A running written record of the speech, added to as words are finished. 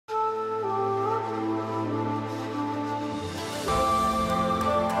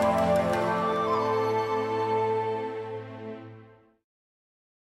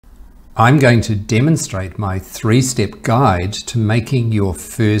I'm going to demonstrate my 3-step guide to making your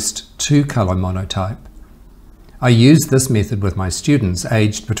first 2-color monotype. I use this method with my students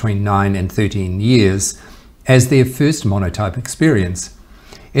aged between 9 and 13 years as their first monotype experience.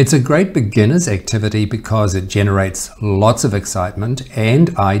 It's a great beginner's activity because it generates lots of excitement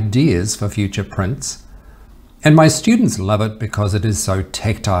and ideas for future prints. And my students love it because it is so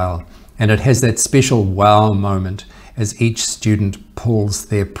tactile and it has that special wow moment as each student pulls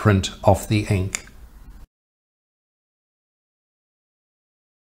their print off the ink.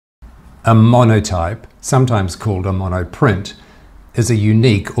 A monotype, sometimes called a monoprint, is a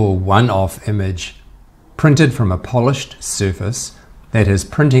unique or one-off image printed from a polished surface that has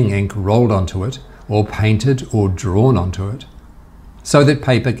printing ink rolled onto it or painted or drawn onto it, so that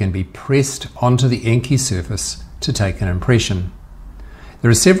paper can be pressed onto the inky surface to take an impression. There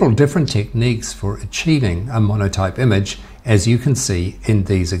are several different techniques for achieving a monotype image, as you can see in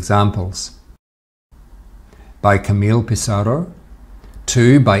these examples. By Camille Pissarro,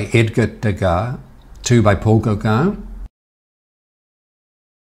 2 by Edgar Degas, 2 by Paul Gauguin,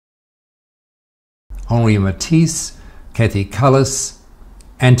 Henri Matisse, Cathy Cullis,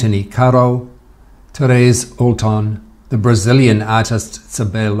 Anthony Caro, Therese Alton, the Brazilian artist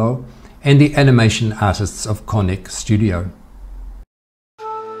Sabelo, and the animation artists of Conic Studio.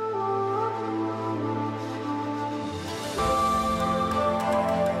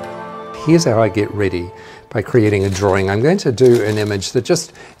 Here's how I get ready by creating a drawing. I'm going to do an image that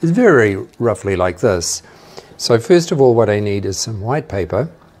just is very roughly like this. So first of all, what I need is some white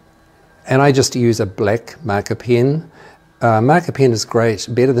paper, and I just use a black marker pen. Marker pen is great,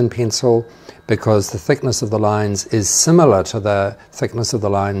 better than pencil, because the thickness of the lines is similar to the thickness of the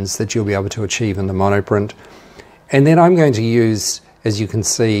lines that you'll be able to achieve in the Monoprint. And then I'm going to use, as you can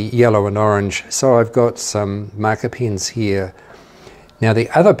see, yellow and orange. So I've got some marker pens here. Now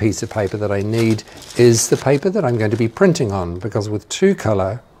the other piece of paper that I need is the paper that I'm going to be printing on, because with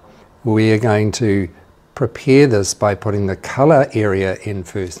 2-color we are going to prepare this by putting the color area in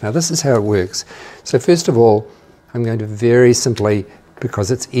first. Now this is how it works. So first of all, I'm going to very simply, because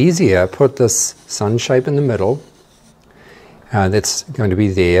it's easier, put this sun shape in the middle. That's going to be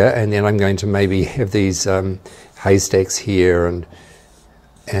there, and then I'm going to maybe have these haystacks here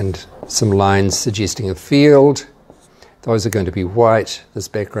and some lines suggesting a field. Those are going to be white, this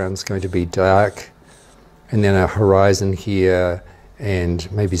background's going to be dark, and then a horizon here,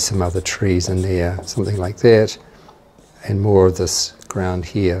 and maybe some other trees in there, something like that, and more of this ground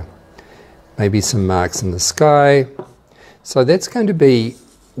here. Maybe some marks in the sky. So that's going to be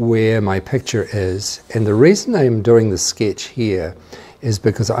where my picture is, and the reason I'm doing the sketch here is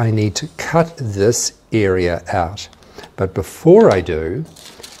because I need to cut this area out. But before I do,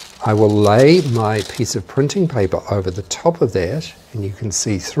 I will lay my piece of printing paper over the top of that, and you can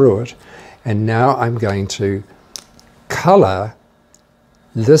see through it. And now I'm going to color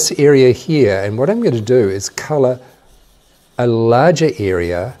this area here. And what I'm going to do is color a larger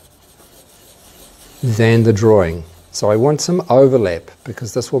area than the drawing. So I want some overlap,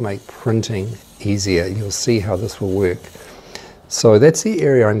 because this will make printing easier. You'll see how this will work. So that's the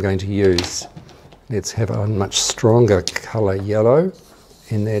area I'm going to use. Let's have a much stronger color yellow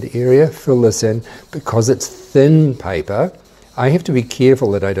in that area. Fill this in. Because it's thin paper, I have to be careful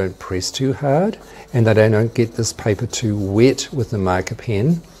that I don't press too hard and that I don't get this paper too wet with the marker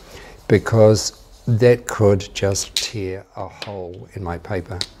pen, because that could just tear a hole in my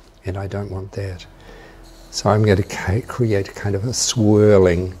paper, and I don't want that. So I'm going to create kind of a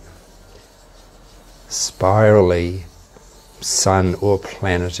swirling, spirally sun or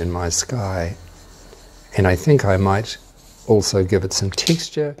planet in my sky. And I think I might also give it some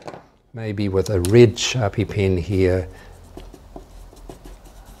texture, maybe with a red Sharpie pen here.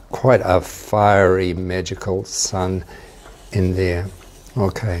 Quite a fiery, magical sun in there.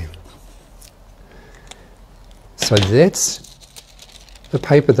 Okay. So that's the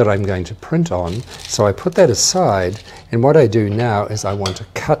paper that I'm going to print on. So I put that aside, and what I do now is I want to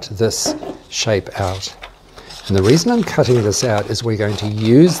cut this shape out. And the reason I'm cutting this out is we're going to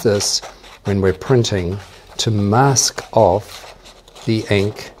use this when we're printing to mask off the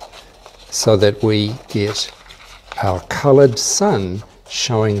ink so that we get our colored sun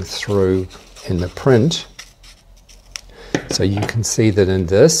showing through in the print. So you can see that in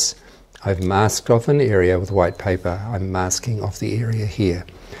this, I've masked off an area with white paper. I'm masking off the area here.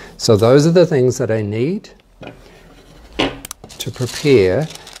 So those are the things that I need to prepare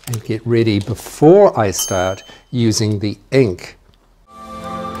and get ready before I start using the ink.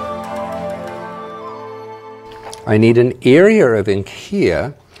 I need an area of ink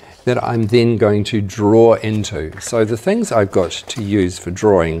here that I'm then going to draw into. So the things I've got to use for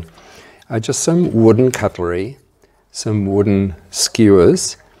drawing just some wooden cutlery, some wooden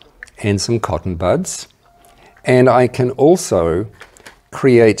skewers, and some cotton buds. And I can also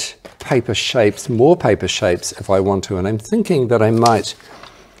create paper shapes, more paper shapes if I want to. And I'm thinking that I might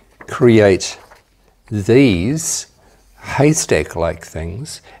create these haystack-like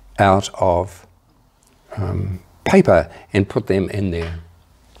things out of paper and put them in there.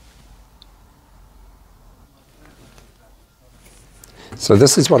 So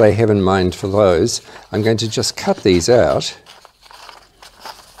this is what I have in mind for those. I'm going to just cut these out.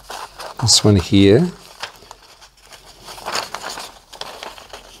 This one here.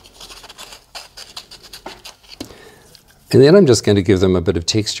 And then I'm just going to give them a bit of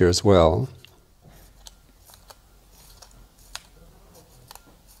texture as well.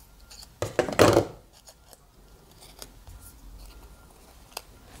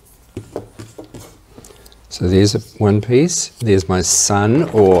 So there's one piece, there's my sun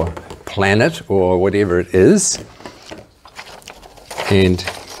or planet or whatever it is, and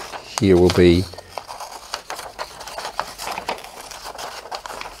here will be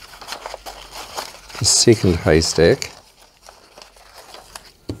the second haystack.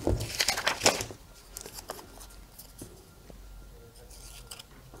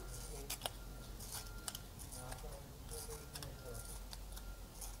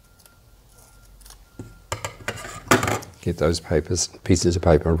 Get those pieces of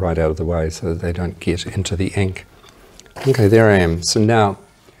paper right out of the way so that they don't get into the ink. Okay, there I am. So now,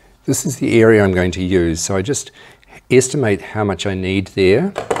 this is the area I'm going to use. So I just estimate how much I need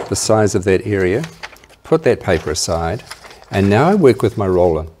there, the size of that area, put that paper aside, and now I work with my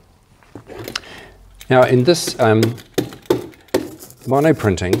roller. Now in this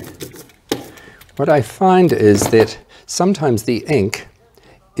monoprinting, what I find is that sometimes the ink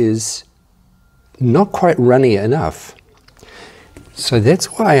is not quite runny enough. So that's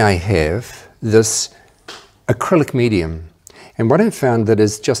why I have this acrylic medium. And what I've found that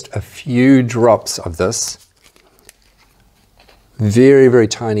is just a few drops of this, very, very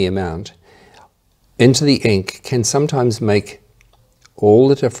tiny amount, into the ink can sometimes make all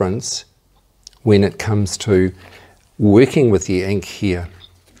the difference when it comes to working with the ink here.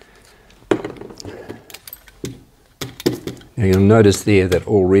 Now you'll notice there that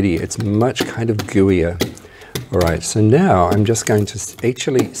already it's much kind of gooier. All right, so now I'm just going to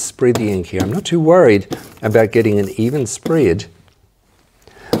actually spread the ink here. I'm not too worried about getting an even spread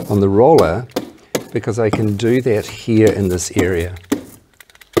on the roller because I can do that here in this area.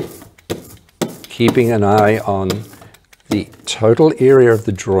 Keeping an eye on the total area of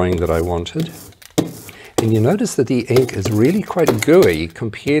the drawing that I wanted. And you notice that the ink is really quite gooey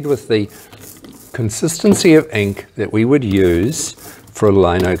compared with the consistency of ink that we would use for a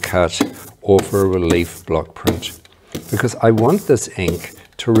lino cut or for a relief block print, because I want this ink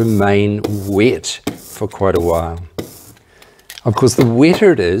to remain wet for quite a while. Of course, the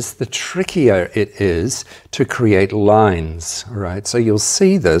wetter it is, the trickier it is to create lines, all right? So you'll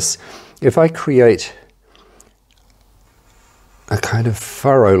see this, if I create a kind of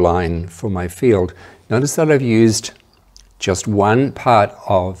furrow line for my field, notice that I've used just one part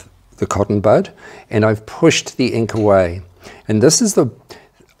of the cotton bud and I've pushed the ink away. And this is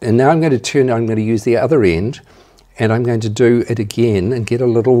and now I'm going to use the other end and I'm going to do it again and get a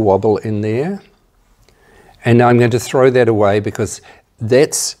little wobble in there. And now I'm going to throw that away because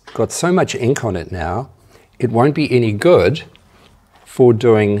that's got so much ink on it now, it won't be any good for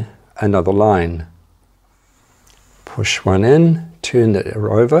doing another line. Push one in, turn it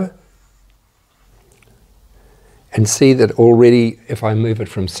over, and see that already if I move it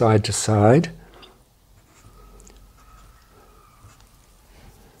from side to side,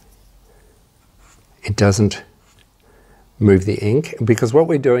 it doesn't move the ink, because what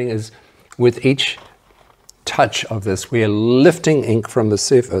we're doing is with each touch of this we are lifting ink from the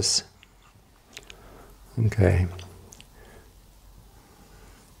surface. Okay.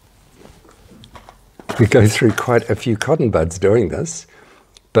 We go through quite a few cotton buds doing this,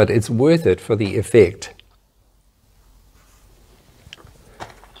 but it's worth it for the effect.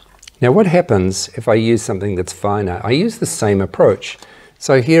 Now what happens if I use something that's finer? I use the same approach.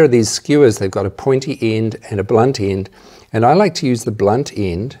 So here are these skewers, they've got a pointy end and a blunt end, and I like to use the blunt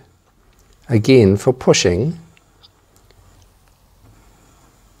end, again, for pushing,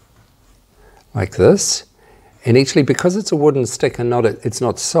 like this. And actually, because it's a wooden stick and it's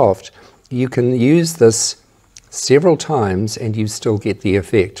not soft, you can use this several times and you still get the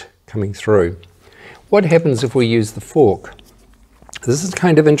effect coming through. What happens if we use the fork? This is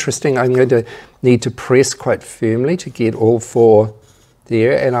kind of interesting. I'm going to need to press quite firmly to get all four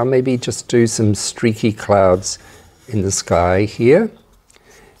there, and I'll maybe just do some streaky clouds in the sky here.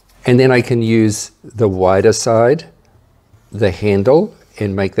 And then I can use the wider side, the handle,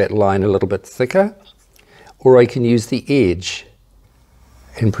 and make that line a little bit thicker. Or I can use the edge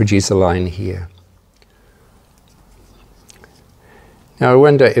and produce a line here. Now I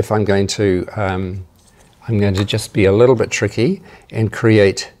wonder if I'm going to just be a little bit tricky and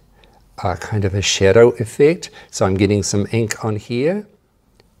create a kind of a shadow effect. So I'm getting some ink on here,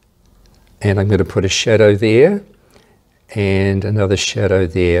 and I'm going to put a shadow there, and another shadow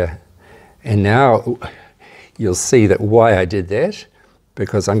there. And now you'll see that why I did that,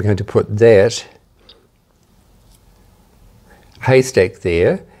 because I'm going to put that haystack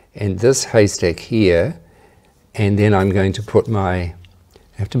there, and this haystack here, and then I'm going to put my, I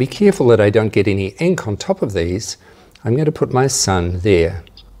have to be careful that I don't get any ink on top of these. I'm going to put my sun there.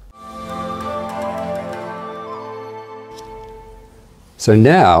 So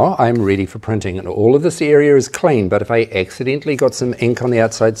now I'm ready for printing, and all of this area is clean, but if I accidentally got some ink on the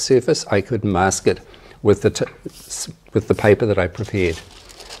outside surface, I could mask it with the paper that I prepared.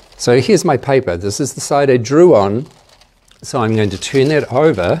 So here's my paper. This is the side I drew on. So I'm going to turn that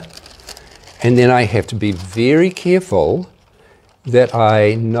over, and then I have to be very careful that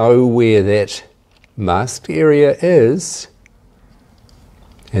I know where that masked area is.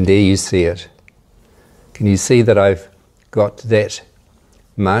 And there you see it. Can you see that I've got that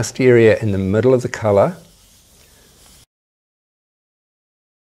masked area in the middle of the colour?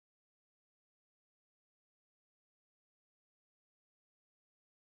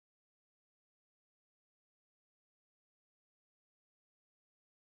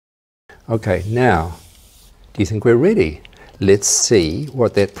 Okay, now, do you think we're ready? Let's see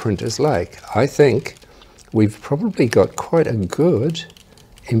what that print is like. I think we've probably got quite a good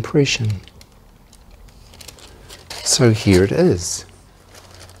impression. So here it is.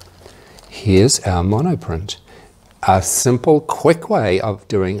 Here's our monoprint. A simple, quick way of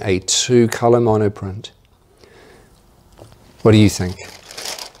doing a 2-colour monoprint. What do you think?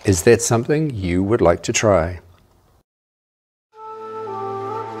 Is that something you would like to try?